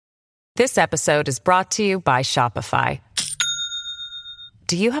This episode is brought to you by Shopify.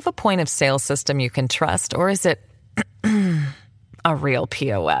 Do you have a point of sale system you can trust, or is it a real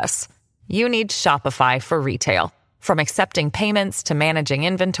POS? You need Shopify for retail. From accepting payments to managing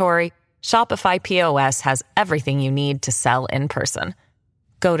inventory, Shopify POS has everything you need to sell in person.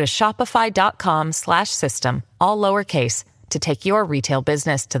 Go to shopify.com/system, all lowercase, to take your retail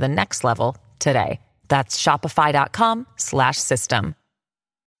business to the next level today. That's shopify.com/system.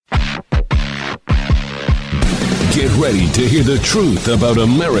 Get ready to hear the truth about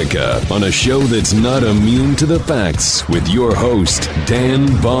America on a show that's not immune to the facts with your host, Dan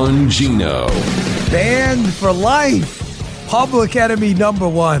Bongino. Banned for life. Public enemy number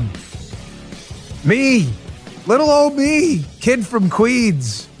one. Me. Little old me. Kid from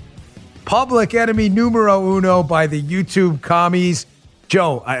Queens. Public enemy numero uno by the YouTube commies.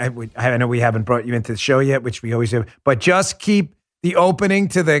 Joe, I know we haven't brought you into the show yet, which we always do, but just keep the opening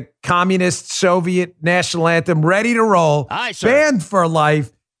to the communist Soviet national anthem ready to roll. Aye, sir. Banned for life.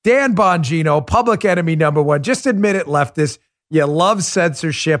 Dan Bongino, public enemy number one. Just admit it, leftist. You love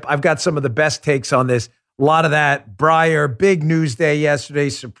censorship. I've got some of the best takes on this. A lot of that. Breyer, big news day yesterday.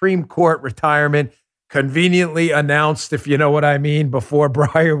 Supreme Court retirement conveniently announced, if you know what I mean, before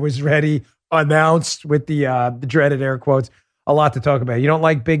Breyer was ready. Announced with the dreaded air quotes. A lot to talk about. You don't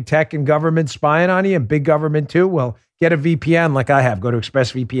like big tech and government spying on you and big government too? Well, get a VPN like I have. Go to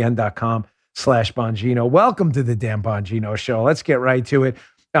expressvpn.com/Bongino. Welcome to the Dan Bongino Show. Let's get right to it.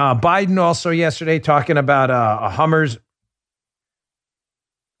 Biden also yesterday talking about a Hummers.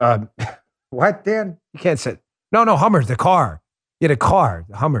 What, Dan? You can't say. No, Hummers, the car. Yeah, the car,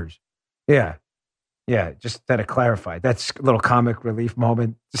 the Hummers. Yeah, just that to clarify. That's a little comic relief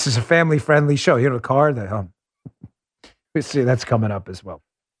moment. This is a family-friendly show. You know, the car, we see that's coming up as well.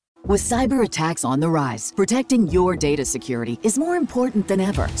 With cyber attacks on the rise, protecting your data security is more important than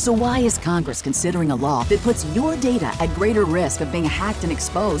ever. So why is Congress considering a law that puts your data at greater risk of being hacked and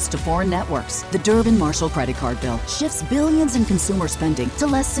exposed to foreign networks? The Durbin-Marshall credit card bill shifts billions in consumer spending to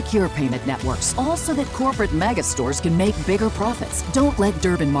less secure payment networks, all so that corporate mega stores can make bigger profits. Don't let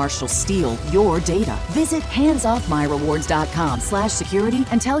Durbin-Marshall steal your data. Visit handsoffmyrewards.com/security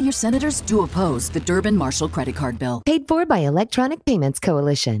and tell your senators to oppose the Durbin-Marshall credit card bill. Paid for by Electronic Payments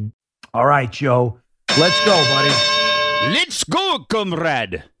Coalition. All right, Joe. Let's go, buddy. Let's go,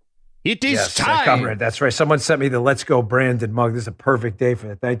 comrade. It is time. Comrade, that's right. Someone sent me the Let's Go Brandon mug. This is a perfect day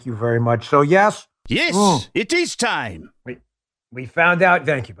for it. Thank you very much. So, yes. Yes, it is time. We found out.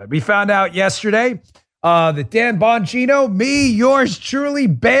 Thank you, bud. We found out yesterday that Dan Bongino, me, yours truly,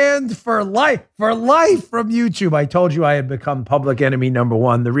 banned for life from YouTube. I told you I had become public enemy number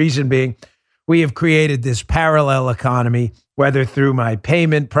one. The reason being, we have created this parallel economy, whether through my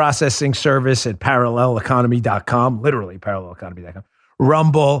payment processing service at paralleleconomy.com, literally paralleleconomy.com,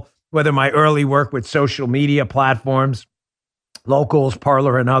 Rumble, whether my early work with social media platforms, Locals,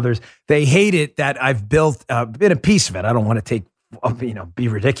 Parler, and others. They hate it that I've built, been a piece of it. I don't want to take, be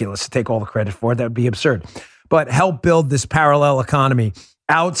ridiculous to take all the credit for it. That would be absurd. But help build this parallel economy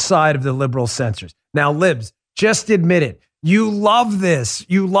outside of the liberal censors. Now, libs, just admit it. You love this.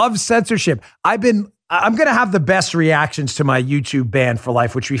 You love censorship. I'm going to have the best reactions to my YouTube ban for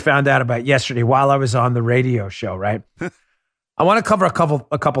life, which we found out about yesterday while I was on the radio show, right? I want to cover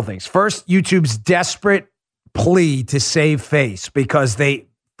a couple things. First, YouTube's desperate plea to save face because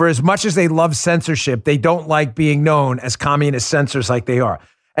for as much as they love censorship, they don't like being known as communist censors like they are.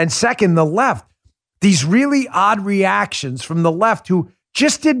 And second, the left, these really odd reactions from the left who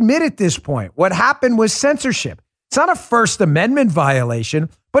just admit at this point what happened was censorship. It's not a First Amendment violation,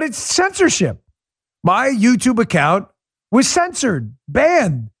 but it's censorship. My YouTube account was censored,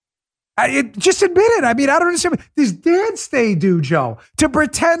 banned. Just admit it. I mean, I don't understand this dance they do, Joe, to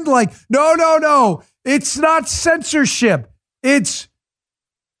pretend like, no, it's not censorship. It's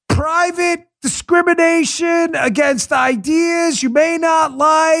private discrimination against ideas you may not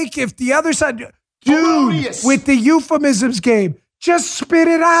like. If the other side, dude, hilarious. With the euphemisms game, just spit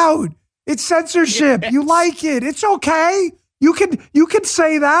it out. It's censorship. Yes. You like it. It's okay. You can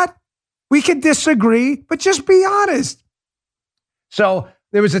say that. We can disagree, but just be honest. So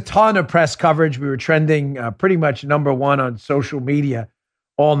there was a ton of press coverage. We were trending pretty much number one on social media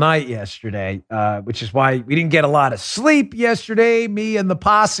all night yesterday, which is why we didn't get a lot of sleep yesterday, me and the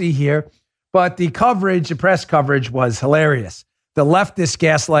posse here. But the press coverage was hilarious. The leftists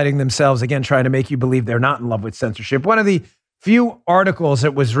gaslighting themselves, again, trying to make you believe they're not in love with censorship. One of the few articles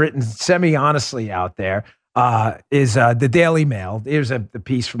that was written semi-honestly out there is the Daily Mail. Here's the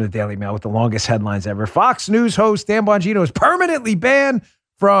piece from the Daily Mail with the longest headlines ever. Fox News host Dan Bongino is permanently banned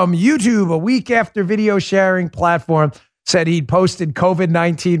from YouTube a week after video sharing platform said he'd posted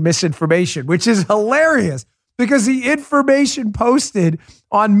COVID-19 misinformation, which is hilarious because the information posted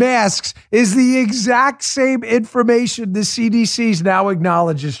on masks is the exact same information the CDC's now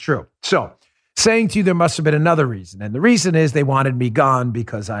acknowledge is true. So saying to you there must have been another reason. And the reason is they wanted me gone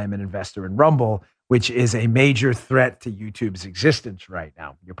because I am an investor in Rumble, which is a major threat to YouTube's existence right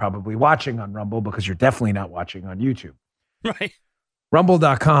now. You're probably watching on Rumble because you're definitely not watching on YouTube. Right.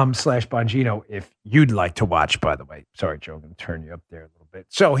 Rumble.com/Bongino if you'd like to watch, by the way. Sorry, Joe, I'm going to turn you up there a little bit.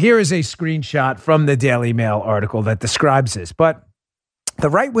 So here is a screenshot from the Daily Mail article that describes this. But the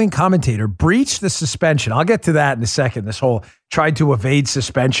right-wing commentator breached the suspension. I'll get to that in a second, this whole tried to evade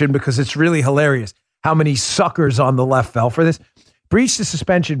suspension, because it's really hilarious how many suckers on the left fell for this. Breached the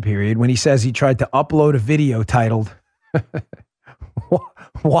suspension period when he says he tried to upload a video titled,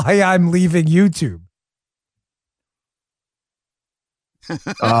 Why I'm Leaving YouTube.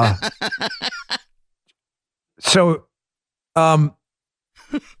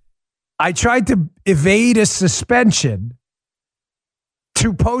 I tried to evade a suspension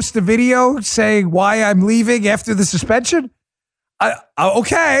to post a video saying why I'm leaving after the suspension.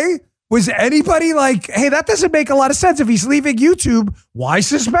 Okay. Was anybody like, hey, that doesn't make a lot of sense. If he's leaving YouTube, why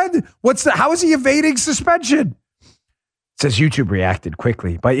suspend? How is he evading suspension? It says YouTube reacted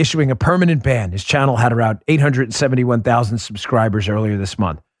quickly by issuing a permanent ban. His channel had around 871,000 subscribers earlier this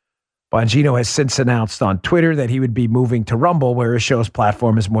month. Bongino has since announced on Twitter that he would be moving to Rumble, where his show's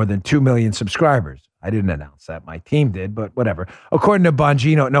platform has more than 2 million subscribers. I didn't announce that. My team did, but whatever. According to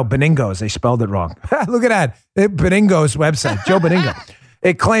Beningos, they spelled it wrong. Look at that. Beningos website, Joe Beningo.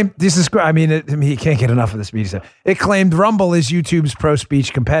 It claimed, he can't get enough of this media. It claimed Rumble is YouTube's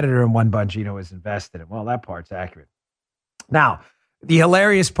pro-speech competitor and one Bongino is invested in. Well, that part's accurate. Now, the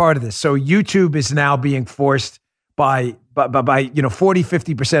hilarious part of this, so YouTube is now being forced by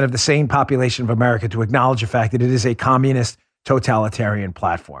 40-50% of the sane population of America to acknowledge the fact that it is a communist totalitarian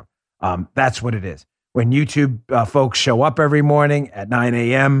platform. That's what it is. When YouTube folks show up every morning at 9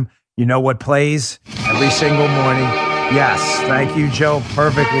 a.m., you know what plays every single morning. Yes, thank you, Joe.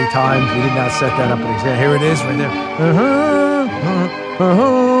 Perfectly timed. We did not set that up. Here it is right there.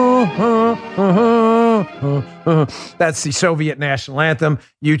 That's the Soviet national anthem.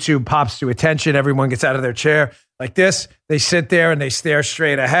 YouTube pops to attention. Everyone gets out of their chair like this. They sit there and they stare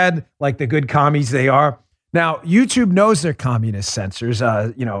straight ahead like the good commies they are. Now, YouTube knows they're communist censors.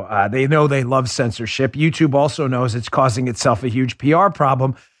 They know they love censorship. YouTube also knows it's causing itself a huge PR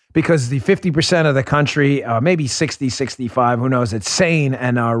problem because the 50% of the country, maybe 60, 65, who knows, it's sane,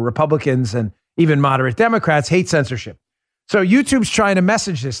 and Republicans and even moderate Democrats hate censorship. So YouTube's trying to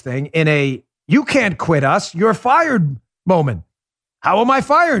message this thing in a, you can't quit us, you're fired moment. How am I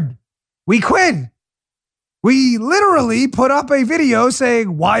fired? We quit. We literally put up a video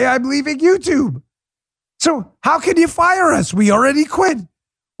saying why I'm leaving YouTube. So how can you fire us? We already quit.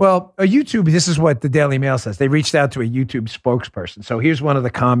 Well, this is what the Daily Mail says. They reached out to a YouTube spokesperson. So here's one of the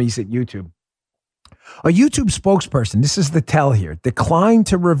commies at YouTube. A YouTube spokesperson, this is the tell here, declined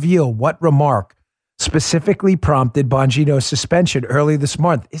to reveal what remark specifically prompted Bongino's suspension early this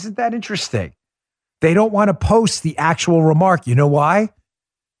month. Isn't that interesting? They don't want to post the actual remark. You know why?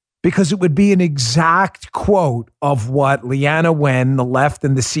 Because it would be an exact quote of what Leana Wen, the left,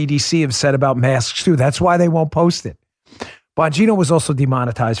 and the CDC have said about masks too. That's why they won't post it. Bongino was also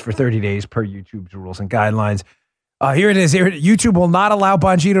demonetized for 30 days per YouTube's rules and guidelines. Here it is. YouTube will not allow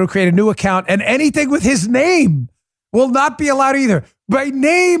Bongino to create a new account, and anything with his name will not be allowed either. My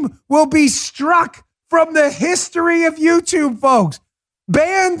name will be struck from the history of YouTube, folks.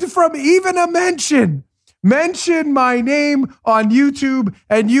 Banned from even a mention. Mention my name on YouTube,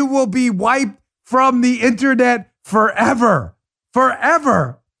 and you will be wiped from the internet forever.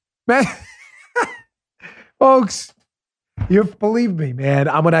 Forever. Man. Folks, you believe me, man.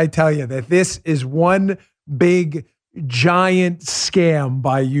 When I tell you that this is one big, giant scam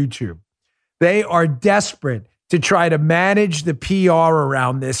by YouTube. They are desperate to try to manage the PR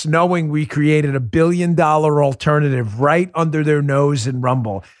around this, knowing we created $1 billion alternative right under their nose in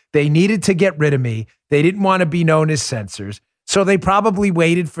Rumble. They needed to get rid of me. They didn't want to be known as censors. So they probably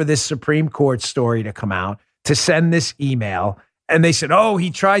waited for this Supreme Court story to come out to send this email. And they said, oh,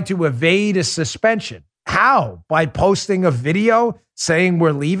 he tried to evade a suspension. How? By posting a video saying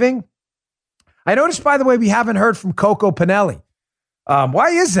we're leaving? I noticed, by the way, we haven't heard from Coco Pinelli. Why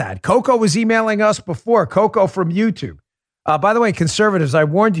is that? Coco was emailing us before. Coco from YouTube. By the way, conservatives, I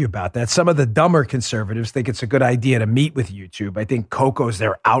warned you about that. Some of the dumber conservatives think it's a good idea to meet with YouTube. I think Coco's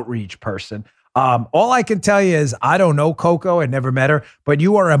their outreach person. All I can tell you is I don't know Coco. I never met her, but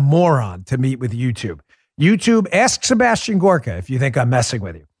you are a moron to meet with YouTube. YouTube, ask Sebastian Gorka if you think I'm messing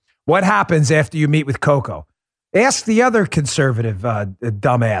with you. What happens after you meet with Coco? Ask the other conservative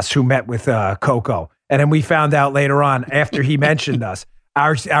dumbass who met with Coco. And then we found out later on, after he mentioned us,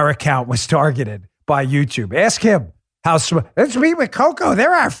 our account was targeted by YouTube. Ask him how smart. Let's meet with Coco.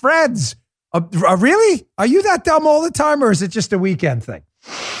 They're our friends. Really? Are you that dumb all the time, or is it just a weekend thing?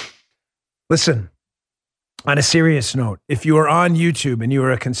 Listen, on a serious note, if you are on YouTube and you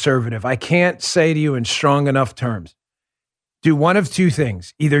are a conservative, I can't say to you in strong enough terms, do one of two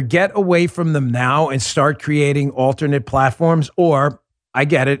things. Either get away from them now and start creating alternate platforms, or, I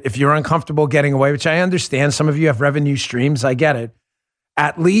get it, if you're uncomfortable getting away, which I understand, some of you have revenue streams, I get it,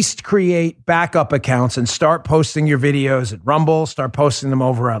 at least create backup accounts and start posting your videos at Rumble, start posting them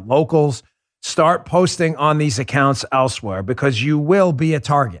over at Locals, start posting on these accounts elsewhere, because you will be a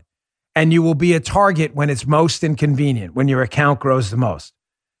target. And you will be a target when it's most inconvenient, when your account grows the most.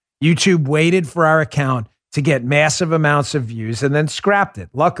 YouTube waited for our account to get massive amounts of views and then scrapped it.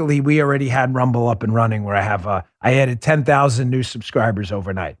 Luckily, we already had Rumble up and running, where I added 10,000 new subscribers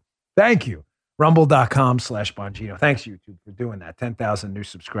overnight. Thank you. Rumble.com/Bongino. Thanks, YouTube, for doing that. 10,000 new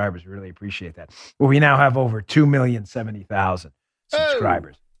subscribers. Really appreciate that. Well, we now have over 2,070,000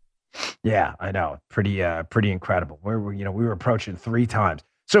 subscribers. Oh. Yeah, I know. Pretty incredible. We were approaching 3 times.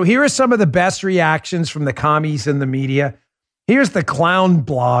 So here are some of the best reactions from the commies in the media. Here's the clown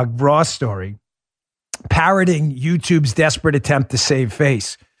blog Raw Story parroting YouTube's desperate attempt to save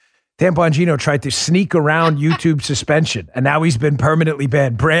face. Dan Bongino tried to sneak around YouTube suspension, and now he's been permanently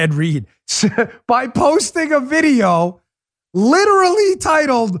banned. Brad Reed, by posting a video literally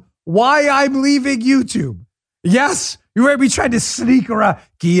titled, "Why I'm Leaving YouTube." Yes, you heard me trying to sneak around.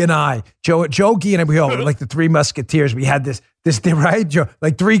 Guy and I, Joe, Guy and I, we all like the 3 Musketeers. We had this thing, right, Joe?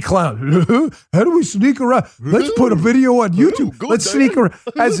 Like 3 clowns. How do we sneak around? Let's put a video on YouTube. Let's sneak around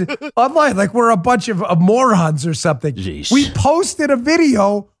as online, like we're a bunch of morons or something. Jeez. We posted a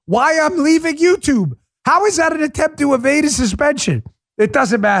video, "Why I'm Leaving YouTube." How is that an attempt to evade a suspension? It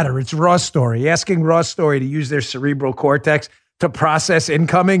doesn't matter. It's Raw Story. Asking Raw Story to use their cerebral cortex to process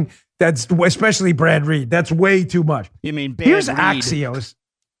incoming. That's especially Brad Reed. That's way too much. You mean Bad Here's Reed. Axios.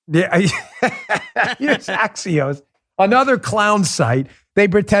 Yeah, here's Axios, another clown site. They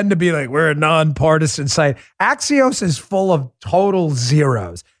pretend to be like, we're a nonpartisan site. Axios is full of total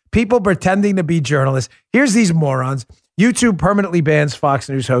zeros. People pretending to be journalists. Here's these morons. YouTube permanently bans Fox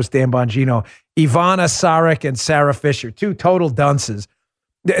News host Dan Bongino, Ivana Sarek, and Sarah Fisher, 2 total dunces.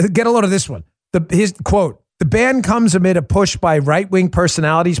 Get a load of this one. His quote, "The ban comes amid a push by right-wing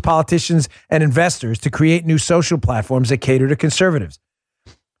personalities, politicians, and investors to create new social platforms that cater to conservatives.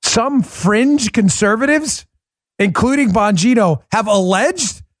 Some fringe conservatives, including Bongino, have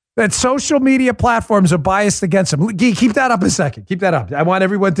alleged that social media platforms are biased against them." Keep that up a second. Keep that up. I want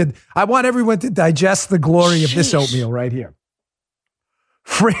everyone to digest the glory of this oatmeal right here.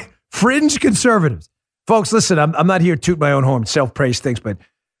 Fringe conservatives. Folks, listen, I'm not here to toot my own horn, self-praise things, but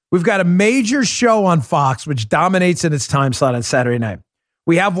we've got a major show on Fox, which dominates in its time slot on Saturday night.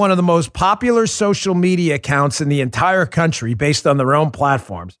 We have one of the most popular social media accounts in the entire country based on their own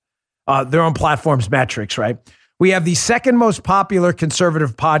platforms metrics, right? We have the second most popular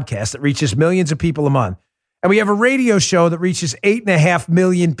conservative podcast that reaches millions of people a month. And we have a radio show that reaches 8.5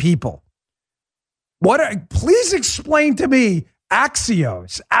 million people. Please explain to me,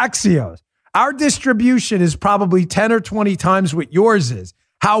 Axios. Our distribution is probably 10 or 20 times what yours is.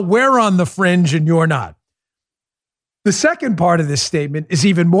 How we're on the fringe and you're not. The second part of this statement is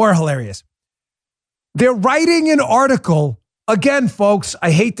even more hilarious. They're writing an article, again, folks,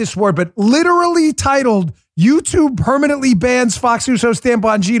 I hate this word, but literally titled, "YouTube permanently bans Fox News host Dan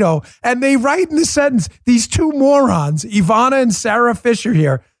Bongino." And they write in the sentence, these 2 morons, Ivana and Sarah Fisher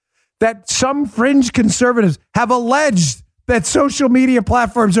here, that some fringe conservatives have alleged that social media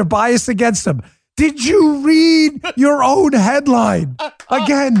platforms are biased against them. Did you read your own headline?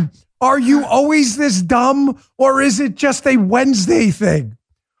 Again, are you always this dumb, or is it just a Wednesday thing?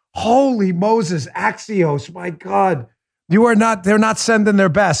 Holy Moses, Axios, my God. They're not sending their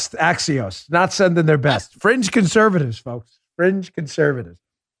best, Axios. Not sending their best. Fringe conservatives, folks. Fringe conservatives.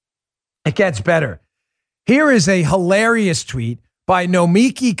 It gets better. Here is a hilarious tweet by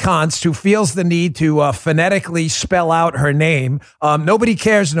Nomiki Konst, who feels the need to phonetically spell out her name. Nobody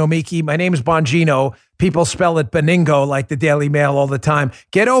cares, Nomiki. My name is Bongino. People spell it Beningo like the Daily Mail all the time.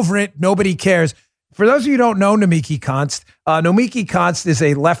 Get over it. Nobody cares. For those of you who don't know Nomiki Konst is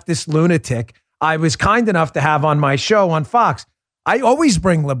a leftist lunatic I was kind enough to have on my show on Fox. I always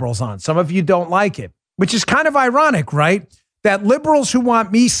bring liberals on. Some of you don't like it, which is kind of ironic, right? That liberals who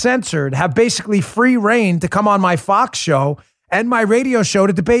want me censored have basically free reign to come on my Fox show and my radio show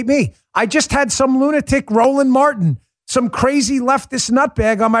to debate me. I just had some lunatic Roland Martin, some crazy leftist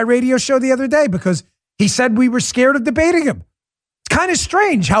nutbag on my radio show the other day because He said we were scared of debating him. It's kind of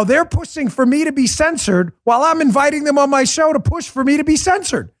strange how they're pushing for me to be censored while I'm inviting them on my show to push for me to be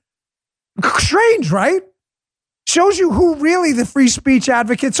censored. Strange, right? Shows you who really the free speech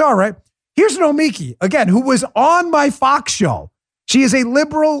advocates are, right? Here's Nomiki, again, who was on my Fox show. She is a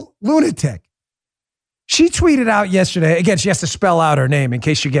liberal lunatic. She tweeted out yesterday, again, she has to spell out her name in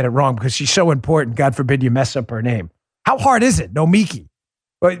case you get it wrong because she's so important. God forbid you mess up her name. How hard is it, Nomiki?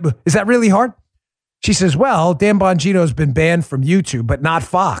 Is that really hard? She says, well, Dan Bongino's been banned from YouTube, but not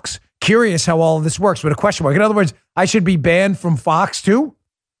Fox. Curious how all of this works with a question mark. In other words, I should be banned from Fox too?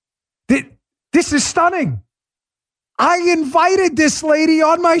 This is stunning. I invited this lady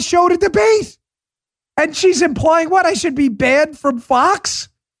on my show to debate. And she's implying what? I should be banned from Fox?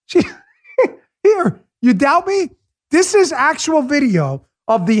 Here, you doubt me? This is actual video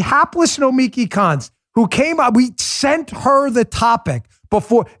of the hapless Nomiki Konst who came up. We sent her the topic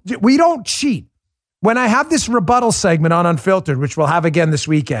before. We don't cheat. When I have this rebuttal segment on Unfiltered, which we'll have again this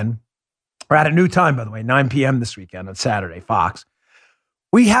weekend, or at a new time, by the way, 9 p.m. this weekend on Saturday, Fox.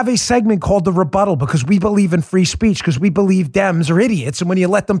 We have a segment called The Rebuttal because we believe in free speech, because we believe Dems are idiots, and when you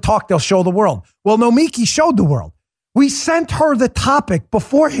let them talk, they'll show the world. Well, Nomiki showed the world. We sent her the topic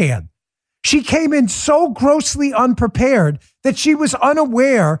beforehand. She came in so grossly unprepared that she was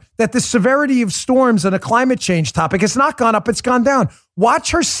unaware that the severity of storms and a climate change topic has not gone up, it's gone down. Watch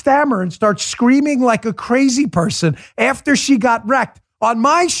her stammer and start screaming like a crazy person after she got wrecked on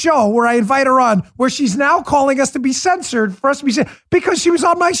my show where I invite her on, where she's now calling us to be censored for us to be censored because she was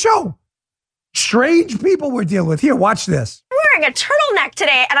on my show. Strange people we're dealing with. Here, watch this. I'm wearing a turtleneck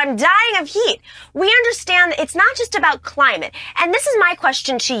today and I'm dying of heat. We understand that it's not just about climate. And this is my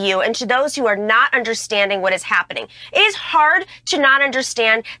question to you and to those who are not understanding what is happening. It is hard to not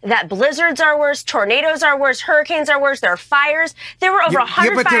understand that blizzards are worse, tornadoes are worse, hurricanes are worse, there are fires. There were over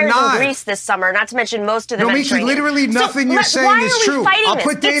 100 fires in Greece this summer, not to mention most of the Mediterranean. Literally nothing you're saying is true. I'll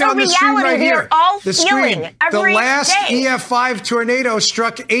put data on the screen right here. We are all feeling every day. The last day. EF5 tornado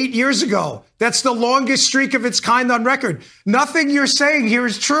struck 8 years ago. That's the longest streak of its kind on record. Nothing you're saying here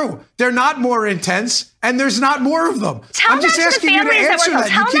is true. They're not more intense, and there's not more of them. I'm just asking you to answer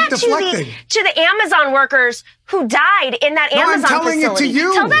that. You keep deflecting. To the Amazon workers who died in that Amazon facility. I'm telling it to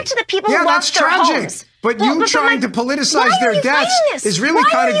you. Tell that to the people who lost their homes. But you trying to politicize their deaths is really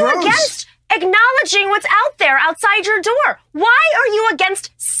kind of gross. Why are you against acknowledging what's out there outside your door? Why are you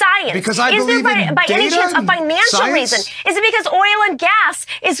against science? Because I believe in by any chance a financial reason? Is it because oil and gas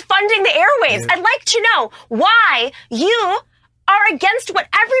is funding the airwaves? I'd like to know why you are against what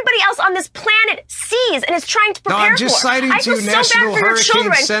everybody else on this planet sees and is trying to prepare for. I'm just citing to National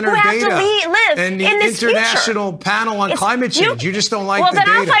Hurricane Center data and the International Panel on Climate Change. You just don't like the data.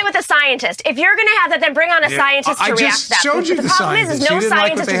 Well, then I'll fight with a scientist. If you're going to have that, then bring on a scientist to react to that. Showed you the problem is no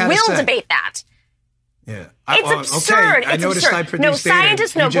scientist will debate that. Yeah, it's absurd. I noticed I produced no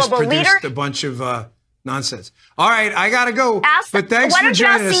scientist, no global leader. You just produced a bunch of nonsense. All right, I got to go. But thanks for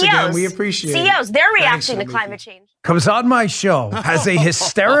joining us again. We appreciate it. CEOs, they're reacting to climate change. Comes on my show, has a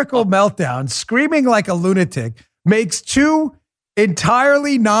hysterical meltdown, screaming like a lunatic, makes two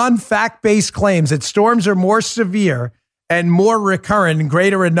entirely non-fact-based claims that storms are more severe and more recurrent and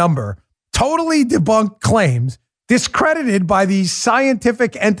greater in number. Totally debunked claims, discredited by these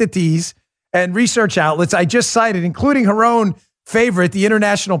scientific entities and research outlets I just cited, including her own favorite, the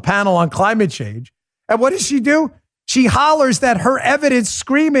International Panel on Climate Change. And what does she do? She hollers that her evidence,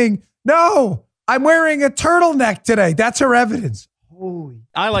 screaming, no, I'm wearing a turtleneck today. That's her evidence. Holy.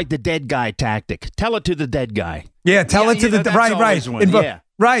 I like the dead guy tactic. Tell it to the dead guy. Yeah, tell it to the right.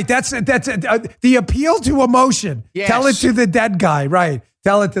 Right. That's the appeal to emotion. Yes. Tell it to the dead guy. Right.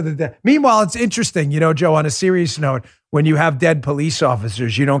 Tell it to the dead. Meanwhile, it's interesting, Joe, on a serious note, when you have dead police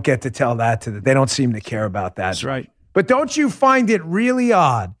officers, you don't get to tell that to them. They don't seem to care about that. That's right. But don't you find it really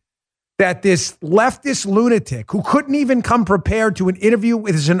odd that this leftist lunatic who couldn't even come prepared to an interview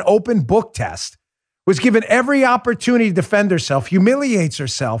with an open book test was given every opportunity to defend herself, humiliates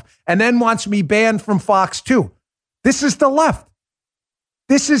herself, and then wants me banned from Fox too? This is the left.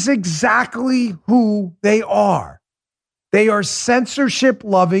 This is exactly who they are. They are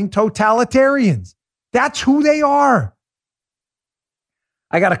censorship-loving totalitarians. That's who they are.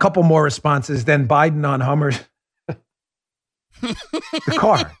 I got a couple more responses. Then Biden on Hummers. The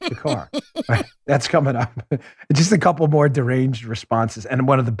car. Right, that's coming up. Just a couple more deranged responses. And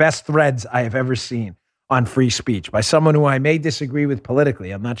one of the best threads I have ever seen on free speech by someone who I may disagree with politically.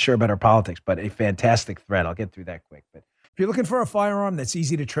 I'm not sure about her politics, but a fantastic thread. I'll get through that quick. But if you're looking for a firearm that's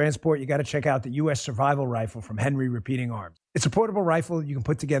easy to transport, you got to check out the U.S. Survival Rifle from Henry Repeating Arms. It's a portable rifle you can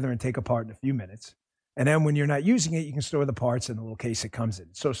put together and take apart in a few minutes. And then when you're not using it, you can store the parts in the little case it comes in.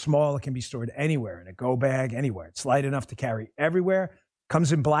 It's so small, it can be stored anywhere, in a go bag, anywhere. It's light enough to carry everywhere.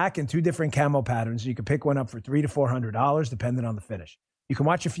 Comes in black and 2 different camo patterns. You can pick one up for $300 to $400, depending on the finish. You can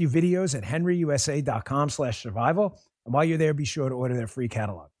watch a few videos at henryusa.com/survival. And while you're there, be sure to order their free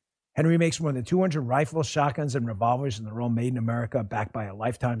catalog. Henry makes more than 200 rifles, shotguns, and revolvers, and they're all made in America, backed by a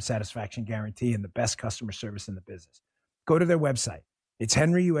lifetime satisfaction guarantee and the best customer service in the business. Go to their website. It's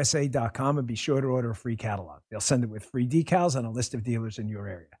henryusa.com, and be sure to order a free catalog. They'll send it with free decals and a list of dealers in your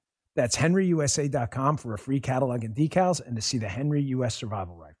area. That's henryusa.com for a free catalog and decals and to see the Henry U.S.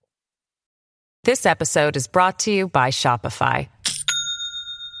 Survival Rifle. This episode is brought to you by Shopify.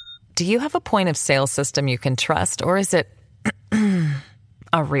 Do you have a point of sale system you can trust, or is it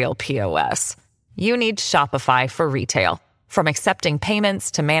a real POS? You need Shopify for retail. From accepting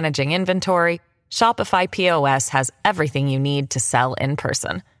payments to managing inventory, Shopify POS has everything you need to sell in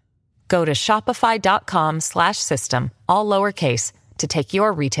person. Go to shopify.com/system, all lowercase, to take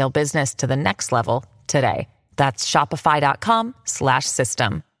your retail business to the next level today. That's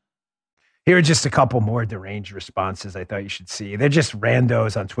shopify.com/system. Here are just a couple more deranged responses I thought you should see. They're just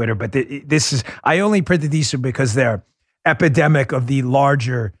randos on Twitter, but I only printed these because they're epidemic of the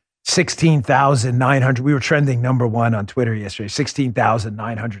larger 16,900. We were trending number 1 on Twitter yesterday,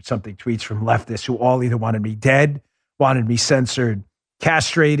 16,900 something tweets from leftists who all either wanted me dead, wanted me censored,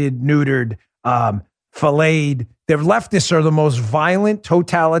 castrated, neutered, filleted. The leftists are the most violent,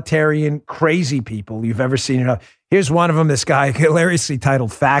 totalitarian, crazy people you've ever seen. Here's one of them, this guy, hilariously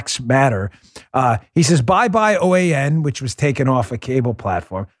titled Facts Matter. He says, bye-bye OAN, which was taken off a cable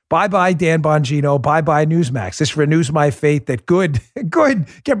platform. Bye-bye Dan Bongino. Bye-bye Newsmax. This renews my faith that good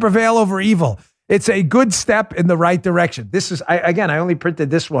can prevail over evil. It's a good step in the right direction. This is, I only printed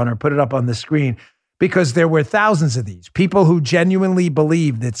this one or put it up on the screen because there were thousands of these. People who genuinely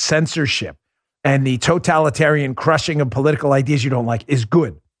believe that censorship and the totalitarian crushing of political ideas you don't like is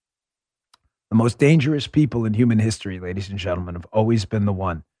good. The most dangerous people in human history, ladies and gentlemen, have always been the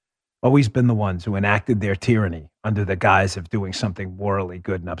ones who enacted their tyranny under the guise of doing something morally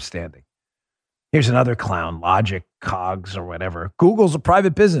good and upstanding. Here's another clown, Logic, Cogs, or whatever. Google's a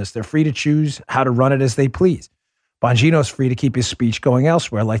private business. They're free to choose how to run it as they please. Bongino's free to keep his speech going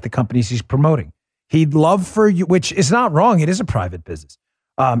elsewhere, like the companies he's promoting. He'd love for you, which is not wrong. It is a private business.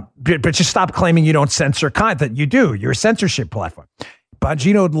 But just stop claiming you don't censor content. You do. You're a censorship platform.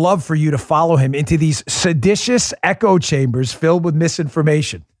 Bongino would love for you to follow him into these seditious echo chambers filled with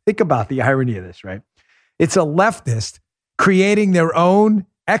misinformation. Think about the irony of this, right? It's a leftist creating their own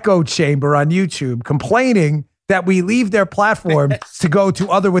echo chamber on YouTube, complaining that we leave their platform to go to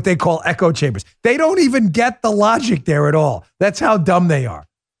other what they call echo chambers. They don't even get the logic there at all. That's how dumb they are.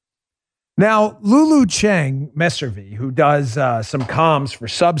 Now, Lulu Cheng Messervy, who does some comms for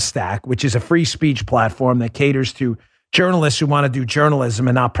Substack, which is a free speech platform that caters to journalists who want to do journalism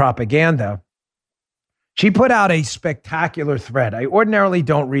and not propaganda, she put out a spectacular thread. I ordinarily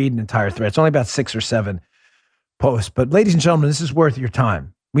don't read an entire thread. It's only about 6 or 7 posts. But ladies and gentlemen, this is worth your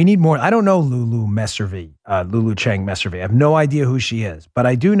time. We need more. I don't know Lulu Cheng Messervy. I have no idea who she is. But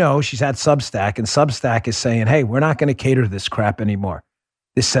I do know she's at Substack, and Substack is saying, hey, we're not going to cater to this crap anymore.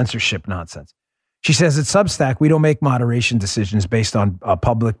 This censorship nonsense. She says at Substack, we don't make moderation decisions based on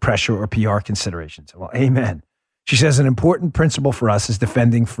public pressure or PR considerations. Well, amen. She says an important principle for us is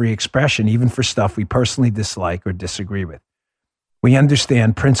defending free expression, even for stuff we personally dislike or disagree with. We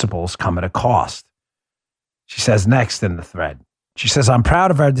understand principles come at a cost. She says next in the thread, she says, I'm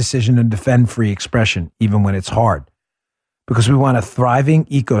proud of our decision to defend free expression, even when it's hard, because we want a thriving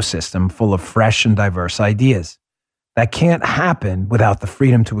ecosystem full of fresh and diverse ideas. That can't happen without the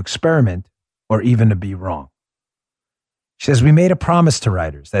freedom to experiment or even to be wrong. She says, we made a promise to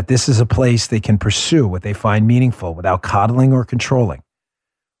writers that this is a place they can pursue what they find meaningful without coddling or controlling.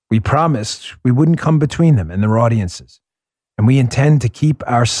 We promised we wouldn't come between them and their audiences, and we intend to keep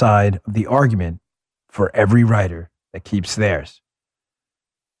our side of the argument for every writer that keeps theirs.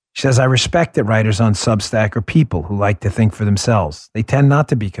 She says, I respect that writers on Substack are people who like to think for themselves. They tend not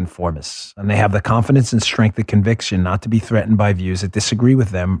to be conformists, and they have the confidence and strength of conviction not to be threatened by views that disagree with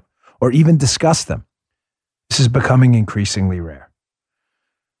them or even discuss them. This is becoming increasingly rare.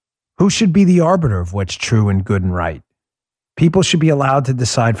 Who should be the arbiter of what's true and good and right? People should be allowed to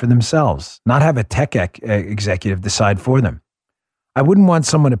decide for themselves, not have a tech executive decide for them. I wouldn't want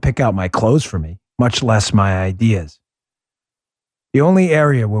someone to pick out my clothes for me, much less my ideas. The only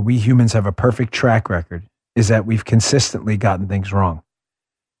area where we humans have a perfect track record is that we've consistently gotten things wrong.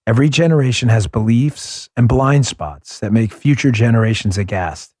 Every generation has beliefs and blind spots that make future generations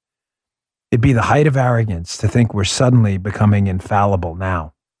aghast. It'd be the height of arrogance to think we're suddenly becoming infallible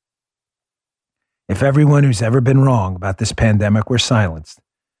now. If everyone who's ever been wrong about this pandemic were silenced,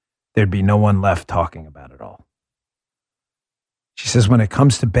 there'd be no one left talking about it all. She says when it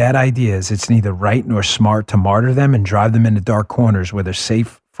comes to bad ideas, it's neither right nor smart to martyr them and drive them into dark corners where they're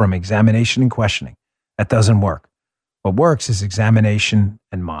safe from examination and questioning. That doesn't work. What works is examination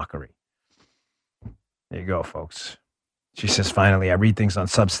and mockery. There you go, folks. She says, finally, I read things on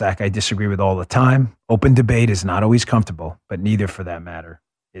Substack I disagree with all the time. Open debate is not always comfortable, but neither, for that matter,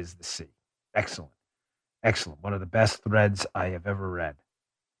 is the sea. Excellent. Excellent. One of the best threads I have ever read.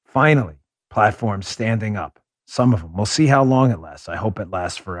 Finally, platforms standing up. Some of them. We'll see how long it lasts. I hope it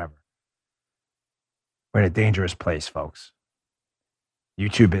lasts forever. We're in a dangerous place, folks.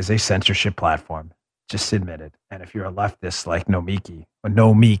 YouTube is a censorship platform. Just admit it. And if you're a leftist like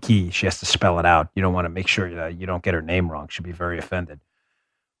Nomiki, she has to spell it out. You don't want to make sure that you don't get her name wrong. She'll be very offended.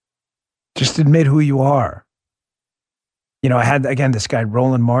 Just admit who you are. You know, I had, again, this guy,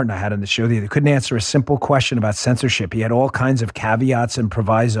 Roland Martin, I had on the show the other day, couldn't answer a simple question about censorship. He had all kinds of caveats and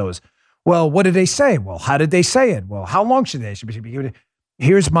provisos. Well, what did they say? Well, how did they say it? Well, how long should they be given it?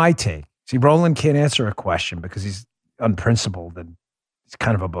 Here's my take. See, Roland can't answer a question because he's unprincipled and he's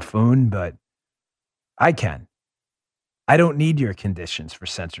kind of a buffoon, but I can. I don't need your conditions for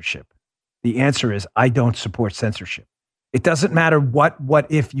censorship. The answer is I don't support censorship. It doesn't matter what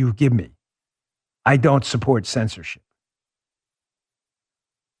if you give me. I don't support censorship.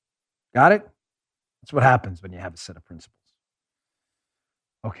 Got it? That's what happens when you have a set of principles.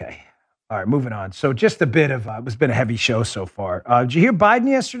 Okay. All right, moving on. So just a bit of, it's been a heavy show so far. Did you hear Biden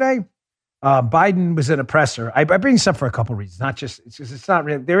yesterday? Biden was in a presser. I bring this up for a couple of reasons. Not just, it's not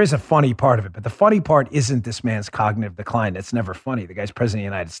really, there is a funny part of it, but the funny part isn't this man's cognitive decline. That's never funny. The guy's president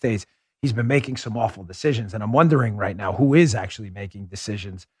of the United States. He's been making some awful decisions. And I'm wondering right now who is actually making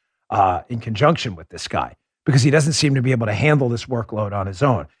decisions in conjunction with this guy, because he doesn't seem to be able to handle this workload on his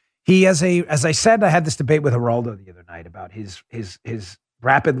own. He has as I said, I had this debate with Geraldo the other night about his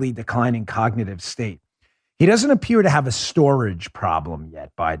rapidly declining cognitive state. He doesn't appear to have a storage problem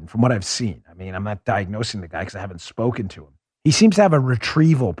yet, Biden, from what I've seen. I mean, I'm not diagnosing the guy because I haven't spoken to him. He seems to have a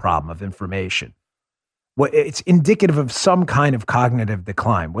retrieval problem of information. It's indicative of some kind of cognitive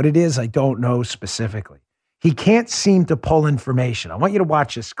decline. What it is, I don't know specifically. He can't seem to pull information. I want you to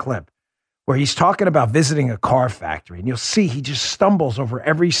watch this clip where he's talking about visiting a car factory, and you'll see he just stumbles over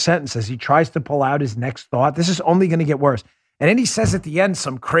every sentence as he tries to pull out his next thought. This is only going to get worse. And then he says at the end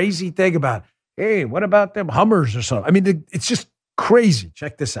some crazy thing about, hey, what about them Hummers or something? I mean, it's just crazy.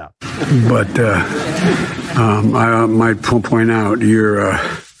 Check this out. But I might point out,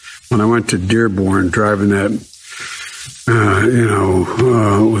 when I went to Dearborn driving that,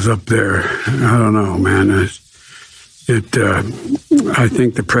 was up there. I don't know, man. I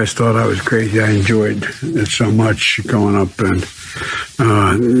think the press thought I was crazy. I enjoyed it so much going up and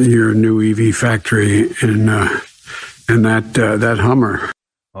your new EV factory and that Hummer.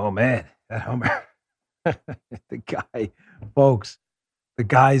 Oh man, that Hummer. The guy, folks, the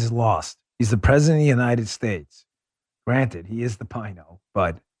guy's lost. He's the president of the United States. Granted, he is the Pino,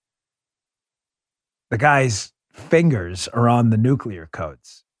 but the guy's fingers are on the nuclear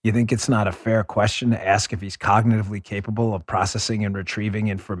codes. You think it's not a fair question to ask if he's cognitively capable of processing and retrieving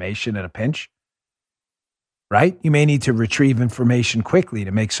information in a pinch? Right? You may need to retrieve information quickly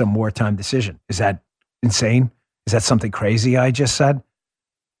to make some wartime decision. Is that insane? Is that something crazy I just said?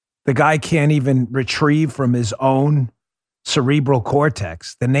 The guy can't even retrieve from his own cerebral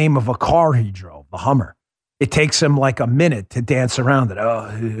cortex the name of a car he drove, the Hummer. It takes him like a minute to dance around it.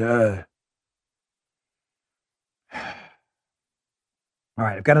 All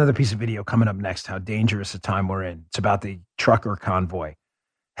right, I've got another piece of video coming up next, how dangerous a time we're in. It's about the trucker convoy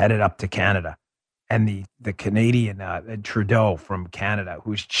headed up to Canada and the Canadian Trudeau from Canada,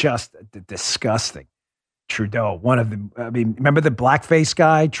 who's just disgusting. Trudeau, remember the blackface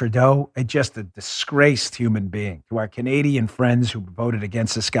guy, Trudeau? Just a disgraced human being. To our Canadian friends who voted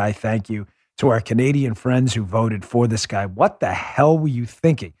against this guy, thank you. To our Canadian friends who voted for this guy, what the hell were you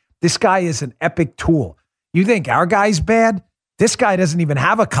thinking? This guy is an epic tool. You think our guy's bad? This guy doesn't even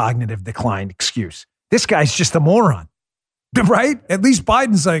have a cognitive decline excuse. This guy's just a moron, right? At least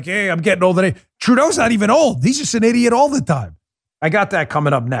Biden's like, hey, I'm getting old. Trudeau's not even old. He's just an idiot all the time. I got that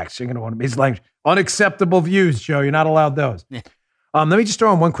coming up next. You're going to want his language. Unacceptable views, Joe. You're not allowed those. Yeah. Let me just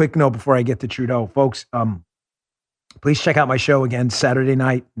throw in one quick note before I get to Trudeau. Folks, please check out my show again, Saturday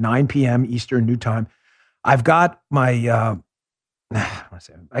night, 9 p.m. Eastern New Time. I've got my,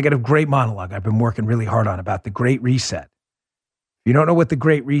 I got a great monologue I've been working really hard on about the Great Reset. If you don't know what the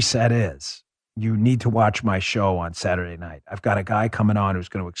Great Reset is, you need to watch my show on Saturday night. I've got a guy coming on who's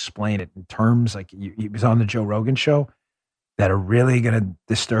going to explain it in terms like he was on the Joe Rogan show. that are really going to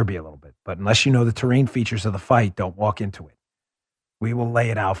disturb you a little bit. But unless you know the terrain features of the fight, don't walk into it. We will lay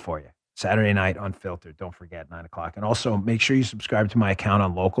it out for you. Saturday night, Unfiltered. Don't forget, 9 o'clock. And also make sure you subscribe to my account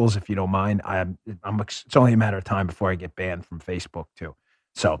on Locals if you don't mind. It's only a matter of time before I get banned from Facebook too.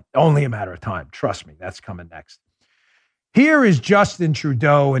 So only a matter of time. Trust me, that's coming next. Here is Justin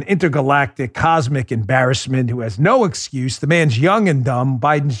Trudeau, an intergalactic cosmic embarrassment who has no excuse. The man's young and dumb.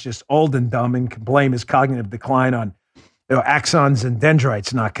 Biden's just old and dumb and can blame his cognitive decline on axons and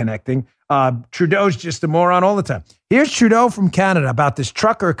dendrites not connecting. Trudeau's just a moron all the time. Here's Trudeau from Canada about this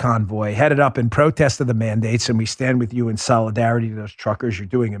trucker convoy headed up in protest of the mandates, and we stand with you in solidarity to those truckers. You're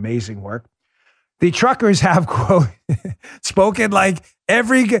doing amazing work. The truckers have, quote, spoken like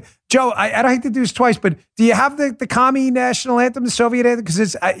every... Joe, I don't hate to do this twice, but do you have the commie national anthem, the Soviet anthem? Because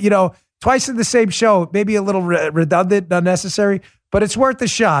it's, twice in the same show, maybe a little redundant, unnecessary, but it's worth a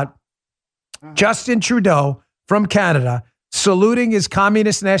shot. Justin Trudeau from Canada saluting his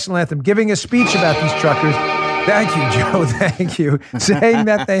communist national anthem, giving a speech about these truckers. Thank you, Joe. Thank you. Saying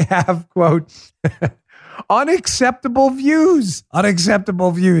that they have, quote, unacceptable views.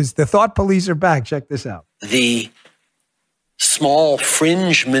 Unacceptable views. The thought police are back. Check this out. The small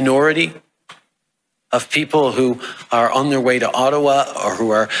fringe minority of people who are on their way to Ottawa or who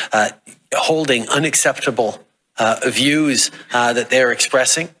are holding unacceptable views that they're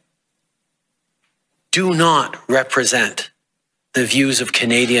expressing do not represent the views of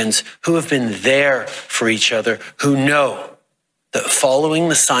Canadians who have been there for each other, who know that following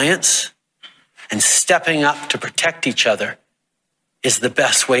the science and stepping up to protect each other is the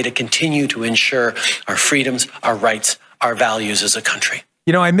best way to continue to ensure our freedoms, our rights, our values as a country.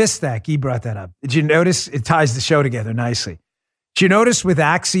 I missed that. Guy brought that up. Did you notice? It ties the show together nicely. Did you notice with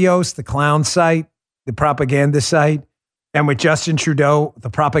Axios, the clown site, the propaganda site, and with Justin Trudeau, the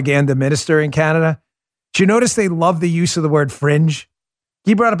propaganda minister in Canada, did you notice they love the use of the word fringe?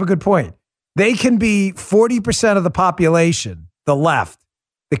 He brought up a good point. They can be 40% of the population, the left,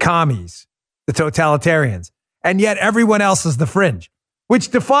 the commies, the totalitarians, and yet everyone else is the fringe,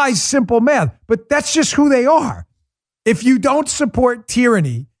 which defies simple math, but that's just who they are. If you don't support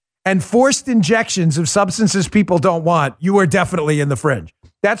tyranny and forced injections of substances people don't want, you are definitely in the fringe.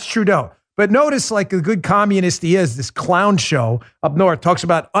 That's Trudeau. But notice, like a good communist he is, this clown show up north talks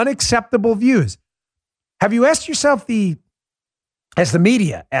about unacceptable views. Have you asked yourself as the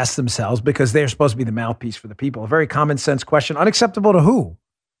media ask themselves, because they're supposed to be the mouthpiece for the people, a very common sense question, unacceptable to who?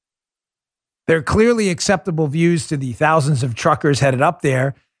 They're clearly acceptable views to the thousands of truckers headed up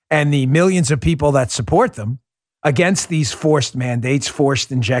there and the millions of people that support them against these forced mandates,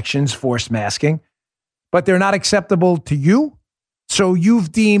 forced injections, forced masking, but they're not acceptable to you. So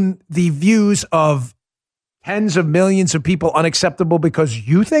you've deemed the views of tens of millions of people unacceptable because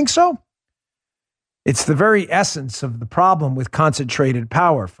you think so? It's the very essence of the problem with concentrated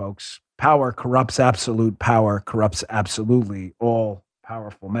power, folks. Power corrupts absolute. Power corrupts absolutely. All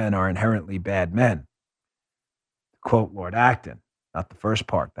powerful men are inherently bad men. To quote Lord Acton, not the first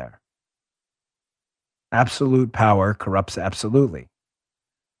part there. Absolute power corrupts absolutely.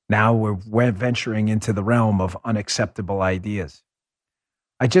 Now we're venturing into the realm of unacceptable ideas.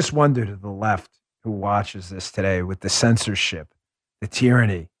 I just wonder to the left who watches this today with the censorship, the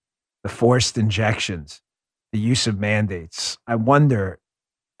tyranny, the forced injections, the use of mandates. I wonder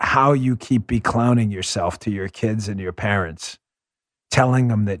how you keep beclowning yourself to your kids and your parents, telling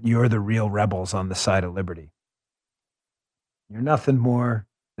them that you're the real rebels on the side of liberty. You're nothing more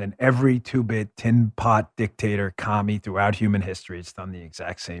than every two-bit tin pot dictator commie throughout human history. It's done the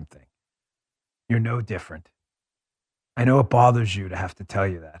exact same thing. You're no different. I know it bothers you to have to tell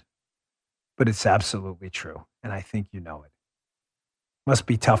you that, but it's absolutely true, and I think you know it. Must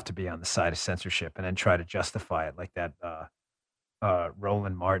be tough to be on the side of censorship and then try to justify it like that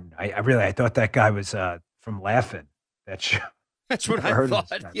Roland Martin. I thought that guy was from Laughing. That show. That's what I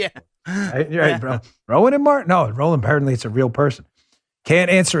thought. Yeah. Right, bro. Rowan and Martin? No, Roland, apparently it's a real person. Can't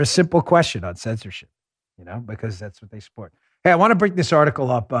answer a simple question on censorship, because that's what they support. Hey, I want to bring this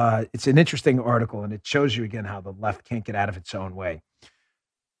article up. It's an interesting article, and it shows you again how the left can't get out of its own way.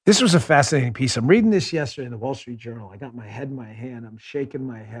 This was a fascinating piece. I'm reading this yesterday in the Wall Street Journal. I got my head in my hand. I'm shaking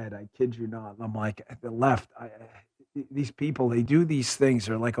my head. I kid you not. I'm like, the left, these people, they do these things.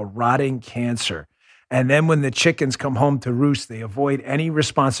 They're like a rotting cancer. And then when the chickens come home to roost, they avoid any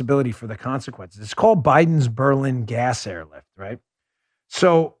responsibility for the consequences. It's called Biden's Berlin gas airlift, right?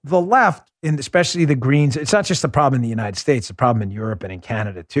 So the left, and especially the Greens, it's not just a problem in the United States, it's a problem in Europe and in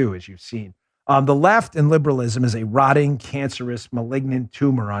Canada too, as you've seen. The left and liberalism is a rotting, cancerous, malignant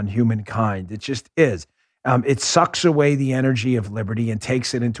tumor on humankind. It just is. It sucks away the energy of liberty and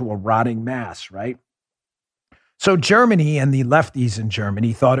takes it into a rotting mass, right? So Germany and the lefties in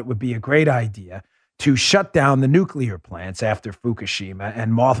Germany thought it would be a great idea to shut down the nuclear plants after Fukushima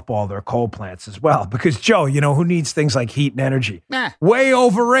and mothball their coal plants as well. Because, Joe, you know, who needs things like heat and energy? Way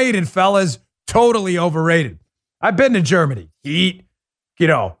overrated, fellas. Totally overrated. I've been to Germany. Heat, you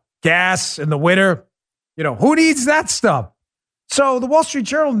know, gas in the winter. You know, who needs that stuff? So the Wall Street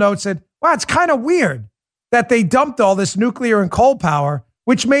Journal notes that, wow, it's kind of weird that they dumped all this nuclear and coal power,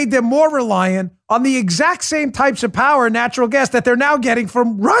 which made them more reliant on the exact same types of power, natural gas, that they're now getting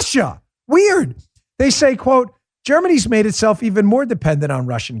from Russia. Weird. They say, quote, Germany's made itself even more dependent on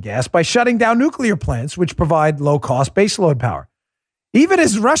Russian gas by shutting down nuclear plants, which provide low-cost baseload power. Even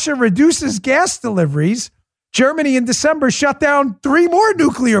as Russia reduces gas deliveries, Germany in December shut down 3 more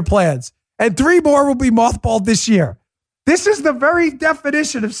nuclear plants, and 3 more will be mothballed this year. This is the very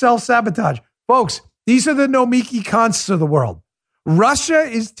definition of self-sabotage. Folks, these are the Nomiki Konsts of the world. Russia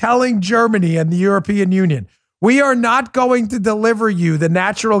is telling Germany and the European Union, we are not going to deliver you the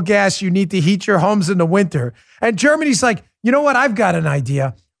natural gas you need to heat your homes in the winter. And Germany's like, you know what? I've got an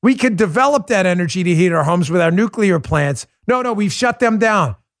idea. We could develop that energy to heat our homes with our nuclear plants. No, we've shut them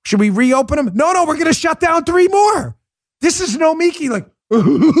down. Should we reopen them? No, we're going to shut down 3 more. This is Nomiki, like,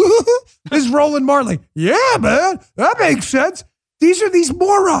 this is Roland Martin. Yeah, man, that makes sense. These are these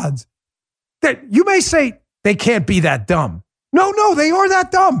morons that you may say they can't be that dumb. No, they are that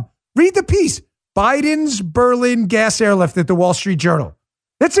dumb. Read the piece. Biden's Berlin gas airlift at the Wall Street Journal.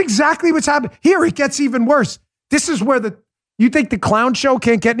 That's exactly what's happening. Here, it gets even worse. This is where you think the clown show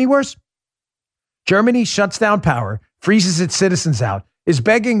can't get any worse? Germany shuts down power, freezes its citizens out, is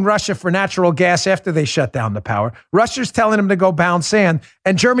begging Russia for natural gas after they shut down the power. Russia's telling them to go pound sand,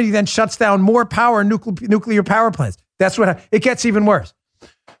 and Germany then shuts down more power nuclear power plants. That's what it gets even worse.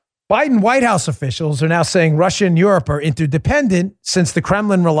 Biden White House officials are now saying Russia and Europe are interdependent since the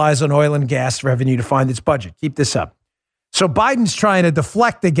Kremlin relies on oil and gas revenue to fund its budget. Keep this up. So Biden's trying to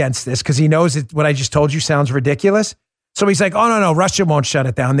deflect against this because he knows that what I just told you sounds ridiculous. So he's like, oh, no, Russia won't shut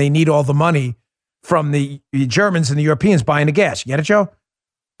it down. They need all the money from the Germans and the Europeans buying the gas. You get it, Joe?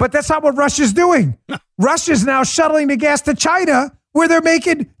 But that's not what Russia's doing. Russia's now shuttling the gas to China where they're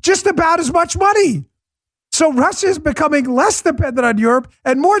making just about as much money. So Russia is becoming less dependent on Europe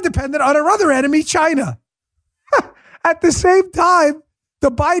and more dependent on our other enemy, China. At the same time,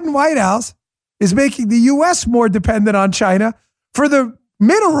 the Biden White House is making the U.S. more dependent on China for the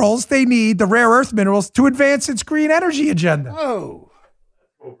minerals they need, the rare earth minerals, to advance its green energy agenda.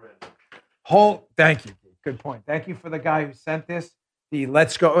 Thank you. Good point. Thank you for the guy who sent this. The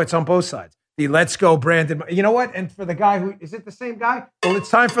Let's Go. It's on both sides. The Let's Go Brandon. You know what? And for the guy who, is it the same guy? Well, it's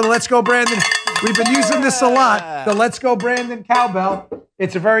time for the Let's Go Brandon. We've been using this a lot. The Let's Go Brandon cowbell.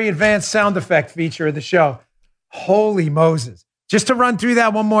 It's a very advanced sound effect feature of the show. Holy Moses. Just to run through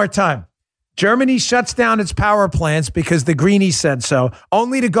that one more time. Germany shuts down its power plants because the Greenies said so,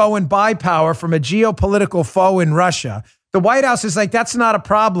 only to go and buy power from a geopolitical foe in Russia. The White House is like, that's not a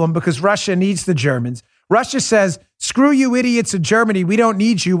problem because Russia needs the Germans. Russia says, screw you idiots in Germany. We don't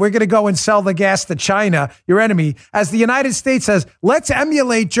need you. We're going to go and sell the gas to China, your enemy. As the United States says, let's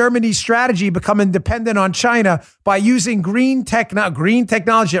emulate Germany's strategy, becoming dependent on China by using green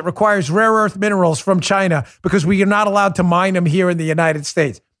technology that requires rare earth minerals from China because we are not allowed to mine them here in the United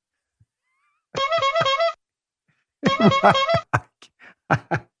States. I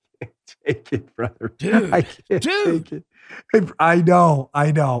can't take it, brother. Dude, I can't take it. I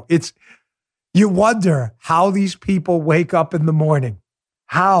know. It's, you wonder how these people wake up in the morning.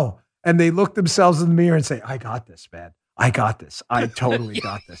 How? And they look themselves in the mirror and say, I got this, man. I got this. I totally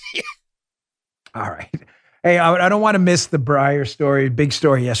got this. All right. Hey, I don't want to miss the Breyer story. Big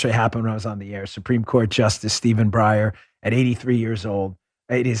story yesterday happened when I was on the air. Supreme Court Justice Stephen Breyer, at 83 years old.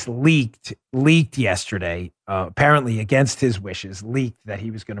 It is leaked yesterday, apparently against his wishes, leaked that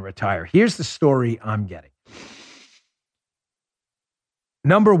he was going to retire. Here's the story I'm getting.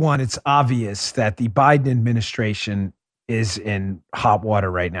 Number one, it's obvious that the Biden administration is in hot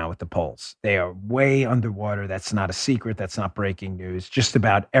water right now with the polls. They are way underwater. That's not a secret. That's not breaking news. Just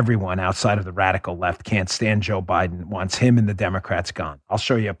about everyone outside of the radical left can't stand Joe Biden, wants him and the Democrats gone. I'll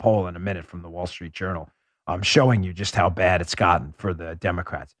show you a poll in a minute from the Wall Street Journal. I'm showing you just how bad it's gotten for the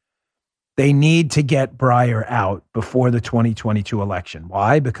Democrats. They need to get Breyer out before the 2022 election.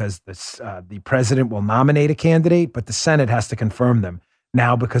 Why? Because the president will nominate a candidate, but the Senate has to confirm them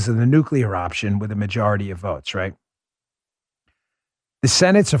now because of the nuclear option with a majority of votes, right? The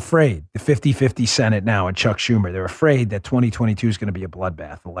Senate's afraid, the 50-50 Senate now and Chuck Schumer, they're afraid that 2022 is going to be a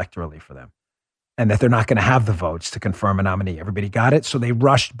bloodbath electorally for them and that they're not going to have the votes to confirm a nominee. Everybody got it? So they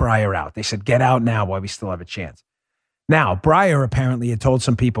rushed Breyer out. They said, get out now while we still have a chance. Now, Breyer apparently had told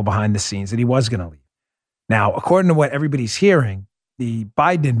some people behind the scenes that he was going to leave. Now, according to what everybody's hearing, the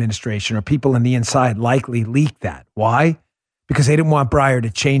Biden administration or people on the inside likely leaked that. Why? Because they didn't want Breyer to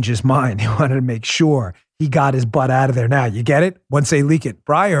change his mind. They wanted to make sure he got his butt out of there now. You get it? Once they leak it.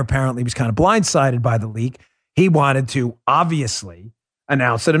 Breyer apparently was kind of blindsided by the leak. He wanted to obviously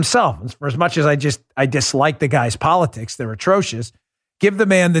announce it himself. For as much as I dislike the guy's politics, they're atrocious, give the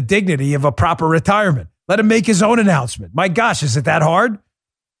man the dignity of a proper retirement. Let him make his own announcement. My gosh, is it that hard?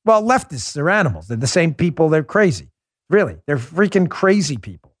 Well, leftists are animals. They're the same people. They're crazy. Really, they're freaking crazy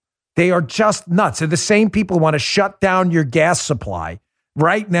people. They are just nuts. They're the same people who want to shut down your gas supply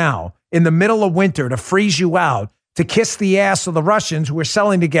right now in the middle of winter to freeze you out, to kiss the ass of the Russians who are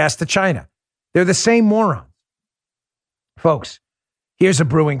selling the gas to China. They're the same morons. Folks, here's a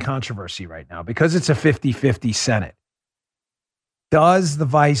brewing controversy right now because it's a 50-50 Senate. Does the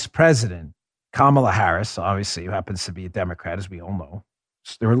vice president, Kamala Harris, obviously, who happens to be a Democrat, as we all know,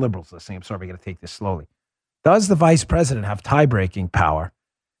 there are liberals listening. I'm sorry, we're going to take this slowly. Does the vice president have tie-breaking power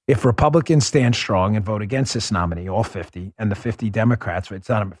if Republicans stand strong and vote against this nominee, all 50, and the 50 Democrats, it's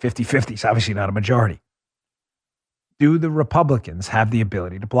not a 50-50, it's obviously not a majority. Do the Republicans have the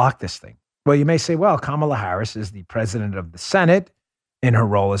ability to block this thing? Well, you may say, well, Kamala Harris is the president of the Senate in her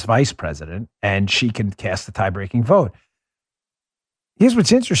role as vice president, and she can cast the tie-breaking vote. Here's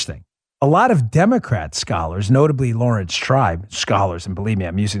what's interesting. A lot of Democrat scholars, notably Lawrence Tribe scholars, and believe me,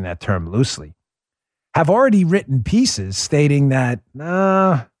 I'm using that term loosely, have already written pieces stating that,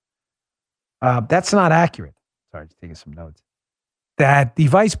 that's not accurate. Sorry, just taking some notes. That the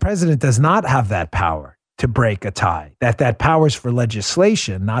vice president does not have that power to break a tie, that power is for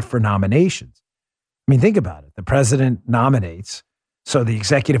legislation, not for nominations. I mean, think about it. The president nominates, so the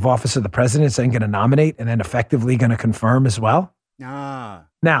executive office of the president is then going to nominate and then effectively going to confirm as well?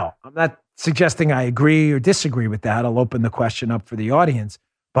 Now, I'm not suggesting I agree or disagree with that. I'll open the question up for the audience,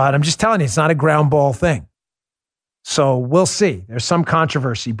 but I'm just telling you, it's not a ground ball thing. So we'll see. There's some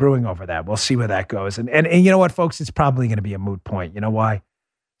controversy brewing over that. We'll see where that goes. And you know what, folks? It's probably going to be a moot point. You know why?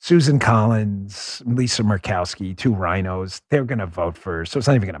 Susan Collins, Lisa Murkowski, two rhinos, they're going to vote for, so it's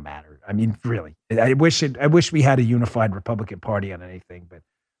not even going to matter. I mean, really, I wish we had a unified Republican Party on anything, but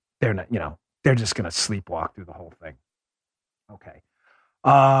they're not, they're just going to sleepwalk through the whole thing. Okay.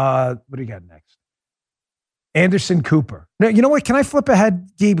 What do you got next? Anderson Cooper. Now, you know what? Can I flip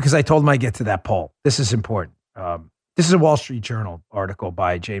ahead, Guy? Because I told him I'd get to that poll. This is important. This is a Wall Street Journal article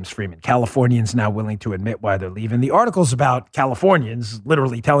by James Freeman. Californians now willing to admit why they're leaving. The article's about Californians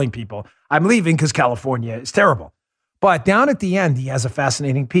literally telling people, I'm leaving because California is terrible. But down at the end, he has a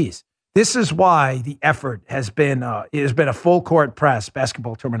fascinating piece. This is why the effort has been a full court press,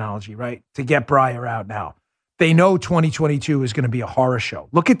 basketball terminology, right, to get Breyer out now. They know 2022 is going to be a horror show.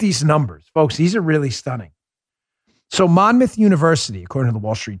 Look at these numbers, folks. These are really stunning. So Monmouth University, according to the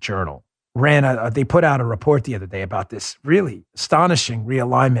Wall Street Journal, they put out a report the other day about this really astonishing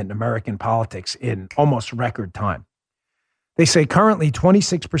realignment in American politics in almost record time. They say currently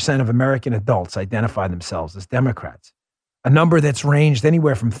 26% of American adults identify themselves as Democrats, a number that's ranged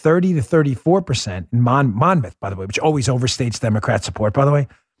anywhere from 30 to 34% in Monmouth, by the way, which always overstates Democrat support, by the way,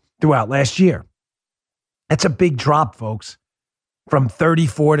 throughout last year. That's a big drop, folks, from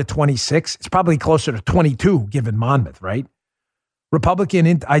 34 to 26. It's probably closer to 22 given Monmouth, right? Republican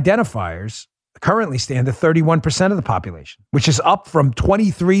identifiers currently stand at 31% of the population, which is up from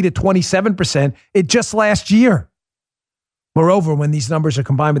 23 to 27% in just last year. Moreover, when these numbers are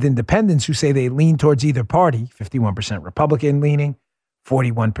combined with independents who say they lean towards either party, 51% Republican leaning,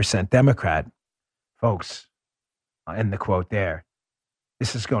 41% Democrat, folks, I'll end the quote there.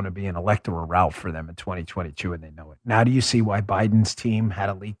 This is going to be an electoral rout for them in 2022, and they know it. Now, do you see why Biden's team had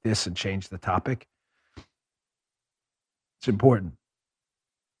to leak this and change the topic? It's important.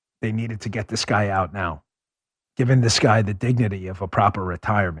 They needed to get this guy out now, giving this guy the dignity of a proper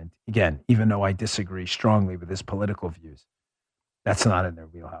retirement. Again, even though I disagree strongly with his political views, that's not in their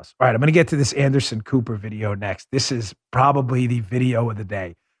wheelhouse. All right, I'm going to get to this Anderson Cooper video next. This is probably the video of the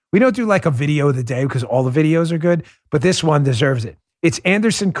day. We don't do like a video of the day because all the videos are good, but this one deserves it. It's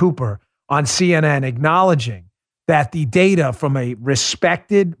Anderson Cooper on CNN acknowledging that the data from a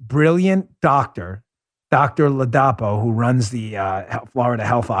respected, brilliant doctor, Dr. Ladapo, who runs the Florida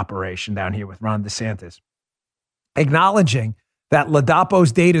health operation down here with Ron DeSantis, acknowledging that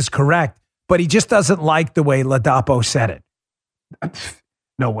Ladapo's data is correct, but he just doesn't like the way Ladapo said it.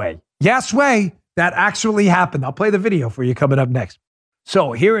 No way. Yes way. That actually happened. I'll play the video for you coming up next.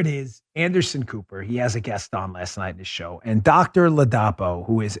 So here it is, Anderson Cooper. He has a guest on last night in his show. And Dr. Ladapo,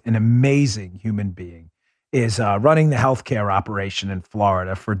 who is an amazing human being, is running the healthcare operation in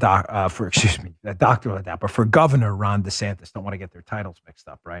Florida for Dr. Ladapo, for Governor Ron DeSantis. Don't want to get their titles mixed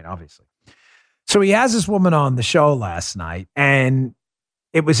up, right? Obviously. So he has this woman on the show last night, and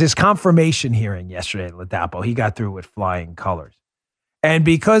it was his confirmation hearing yesterday, Ladapo. He got through with flying colors. And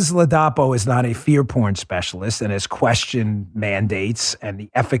because Ladapo is not a fear porn specialist and has questioned mandates and the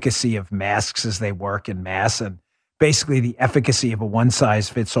efficacy of masks as they work in mass and basically the efficacy of a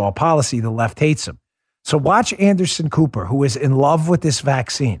one-size-fits-all policy, the left hates him. So watch Anderson Cooper, who is in love with this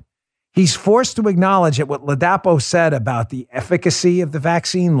vaccine. He's forced to acknowledge that what Ladapo said about the efficacy of the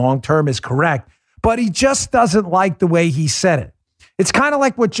vaccine long-term is correct, but he just doesn't like the way he said it. It's kind of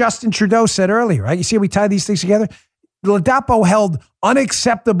like what Justin Trudeau said earlier, right? You see how we tie these things together? Ladapo held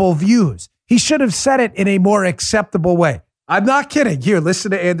unacceptable views. He should have said it in a more acceptable way. I'm not kidding. Here, listen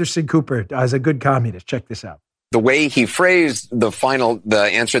to Anderson Cooper as a good communist. Check this out. The way he phrased the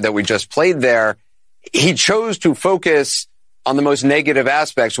answer that we just played there, he chose to focus on the most negative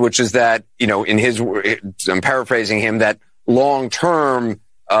aspects, which is that, I'm paraphrasing him, that long term,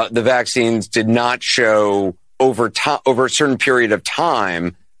 the vaccines did not show over a certain period of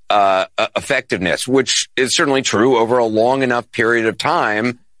time, effectiveness, which is certainly true. Over a long enough period of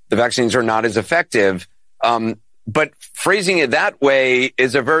time, the vaccines are not as effective. But phrasing it that way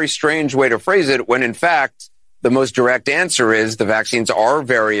is a very strange way to phrase it when, in fact, the most direct answer is the vaccines are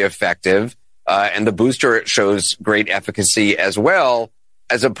very effective, and the booster shows great efficacy as well,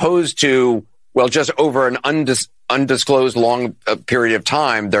 as opposed to, well, just over an undisclosed long period of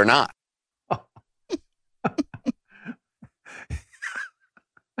time, they're not.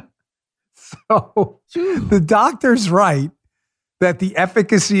 So the doctor's right that the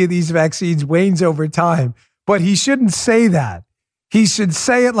efficacy of these vaccines wanes over time, but he shouldn't say that. He should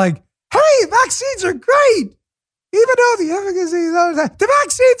say it like, hey, vaccines are great. Even though the efficacy, the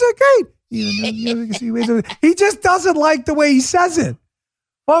vaccines are great. Even though the efficacy wanes over time. He just doesn't like the way he says it.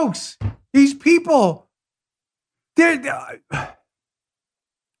 Folks, these people, again,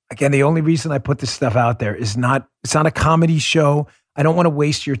 the only reason I put this stuff out there is it's not a comedy show. I don't want to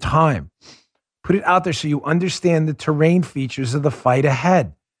waste your time. Put it out there so you understand the terrain features of the fight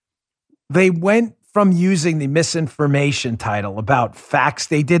ahead. They went from using the misinformation title about facts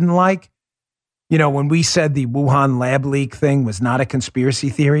they didn't like. When we said the Wuhan lab leak thing was not a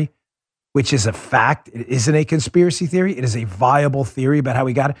conspiracy theory, which is a fact, it isn't a conspiracy theory. It is a viable theory about how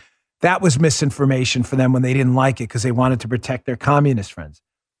we got it. That was misinformation for them when they didn't like it because they wanted to protect their communist friends.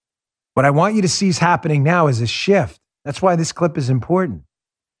 What I want you to see is happening now is a shift. That's why this clip is important.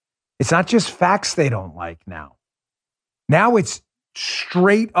 It's not just facts they don't like now. Now it's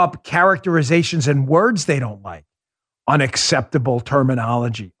straight up characterizations and words they don't like. Unacceptable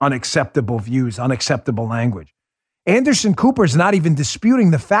terminology, unacceptable views, unacceptable language. Anderson Cooper's not even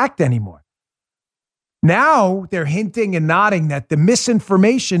disputing the fact anymore. Now they're hinting and nodding that the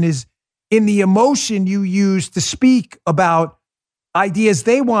misinformation is in the emotion you use to speak about ideas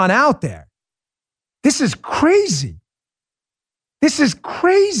they want out there. This is crazy. This is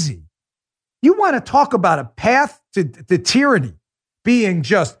crazy. You want to talk about a path to tyranny being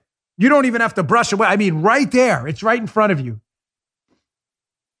just, you don't even have to brush away. I mean, right there. It's right in front of you.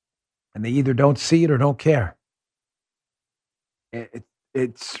 And they either don't see it or don't care.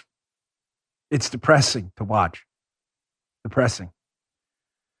 It's depressing to watch. Depressing.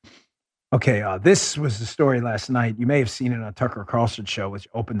 Okay, this was the story last night. You may have seen it on Tucker Carlson show, which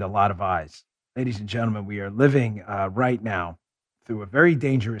opened a lot of eyes. Ladies and gentlemen, we are living right now through a very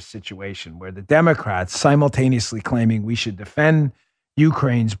dangerous situation where the Democrats simultaneously claiming we should defend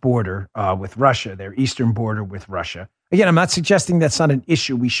Ukraine's border with Russia, their eastern border with Russia. Again, I'm not suggesting that's not an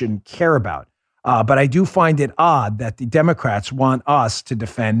issue we shouldn't care about, but I do find it odd that the Democrats want us to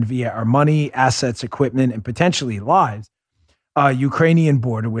defend via our money, assets, equipment, and potentially lives, Ukrainian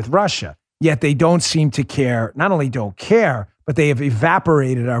border with Russia. Yet they don't seem to care, not only don't care, but they have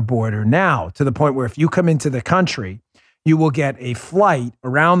evaporated our border now to the point where if you come into the country, you will get a flight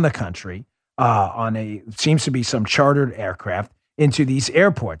around the country on seems to be some chartered aircraft into these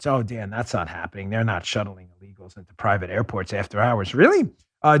airports. Oh, Dan, that's not happening. They're not shuttling illegals into private airports after hours. Really?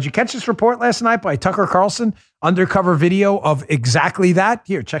 Did you catch this report last night by Tucker Carlson? Undercover video of exactly that?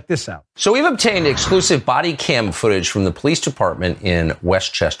 Here, check this out. So we've obtained exclusive body cam footage from the police department in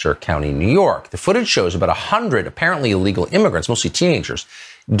Westchester County, New York. The footage shows about 100 apparently illegal immigrants, mostly teenagers,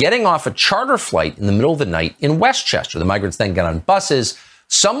 getting off a charter flight in the middle of the night in Westchester. The migrants then get on buses.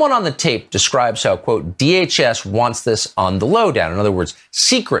 Someone on the tape describes how, quote, DHS wants this on the lowdown. In other words,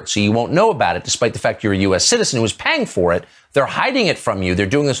 secret, so you won't know about it, despite the fact you're a U.S. citizen who is paying for it. They're hiding it from you. They're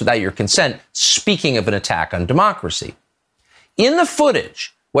doing this without your consent, speaking of an attack on democracy. In the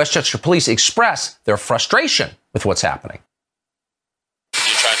footage, Westchester police express their frustration with what's happening. You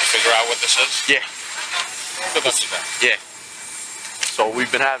trying to figure out what this is? Yeah. Good luck with that. Yeah. So we've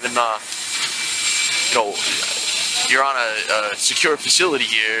been having you're on a secure facility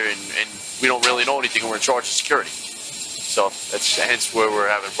here, and we don't really know anything. We're in charge of security. So that's hence where we're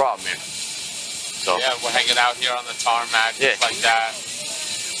having a problem here. So yeah, we're hanging out here on the tarmac, just like that.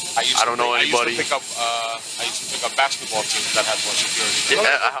 I don't know anybody. I used to pick up basketball teams that had more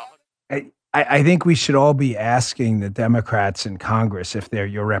security. I think we should all be asking the Democrats in Congress, if they're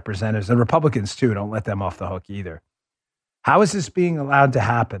your representatives, the Republicans too, don't let them off the hook either. How is this being allowed to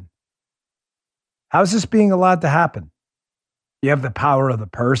happen? How is this being allowed to happen? You have the power of the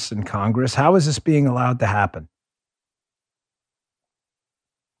purse in Congress. How is this being allowed to happen?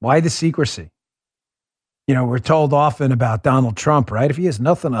 Why the secrecy? You know, we're told often about Donald Trump, right? If he has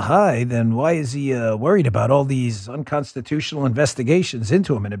nothing to hide, then why is he worried about all these unconstitutional investigations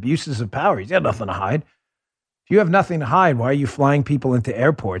into him and abuses of power? He's got nothing to hide. If you have nothing to hide, why are you flying people into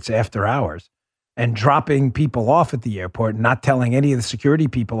airports after hours and dropping people off at the airport and not telling any of the security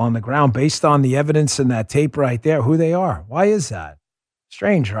people on the ground, based on the evidence in that tape right there, who they are? Why is that?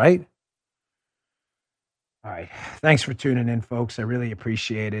 Strange, right? All right. Thanks for tuning in, folks. I really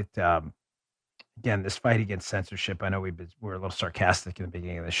appreciate it. Again, this fight against censorship, I know we're a little sarcastic in the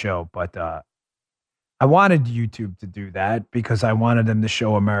beginning of the show, but I wanted YouTube to do that because I wanted them to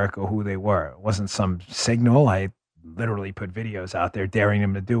show America who they were. It wasn't some signal. I literally put videos out there daring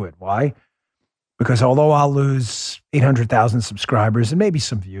them to do it. Why? Because although I'll lose 800,000 subscribers and maybe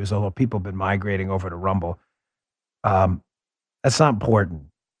some views, although people have been migrating over to Rumble, that's not important.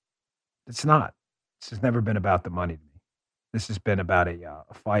 It's not. This has never been about the money to me. This has been about a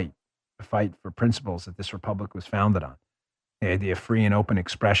fight for principles that this republic was founded on. The idea of free and open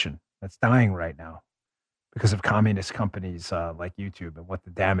expression that's dying right now because of communist companies like YouTube and what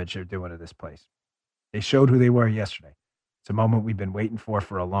the damage they're doing to this place. They showed who they were yesterday. It's a moment we've been waiting for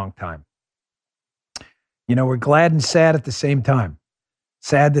a long time. You know, we're glad and sad at the same time.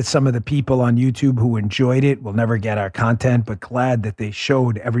 Sad that some of the people on YouTube who enjoyed it will never get our content, but glad that they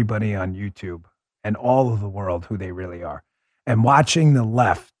showed everybody on YouTube and all of the world who they really are. And watching the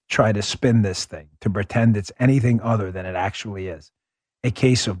left try to spin this thing to pretend it's anything other than it actually is, a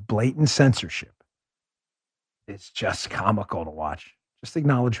case of blatant censorship, it's just comical to watch. Just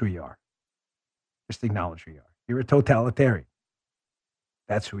acknowledge who you are. Just acknowledge who you are. You're a totalitarian.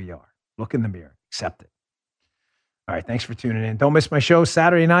 That's who you are. Look in the mirror. Accept it. All right, thanks for tuning in. Don't miss my show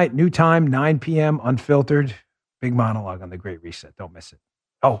Saturday night, new time, 9 p.m., unfiltered. Big monologue on the Great Reset. Don't miss it.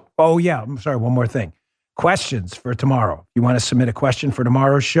 Oh yeah, I'm sorry, one more thing. Questions for tomorrow. If you want to submit a question for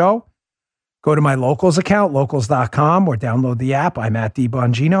tomorrow's show, go to my Locals account, locals.com, or download the app. I'm at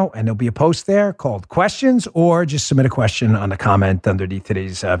DBongino, and there'll be a post there called Questions, or just submit a question on the comment underneath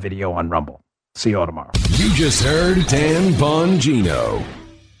today's video on Rumble. See you all tomorrow. You just heard Dan Bongino.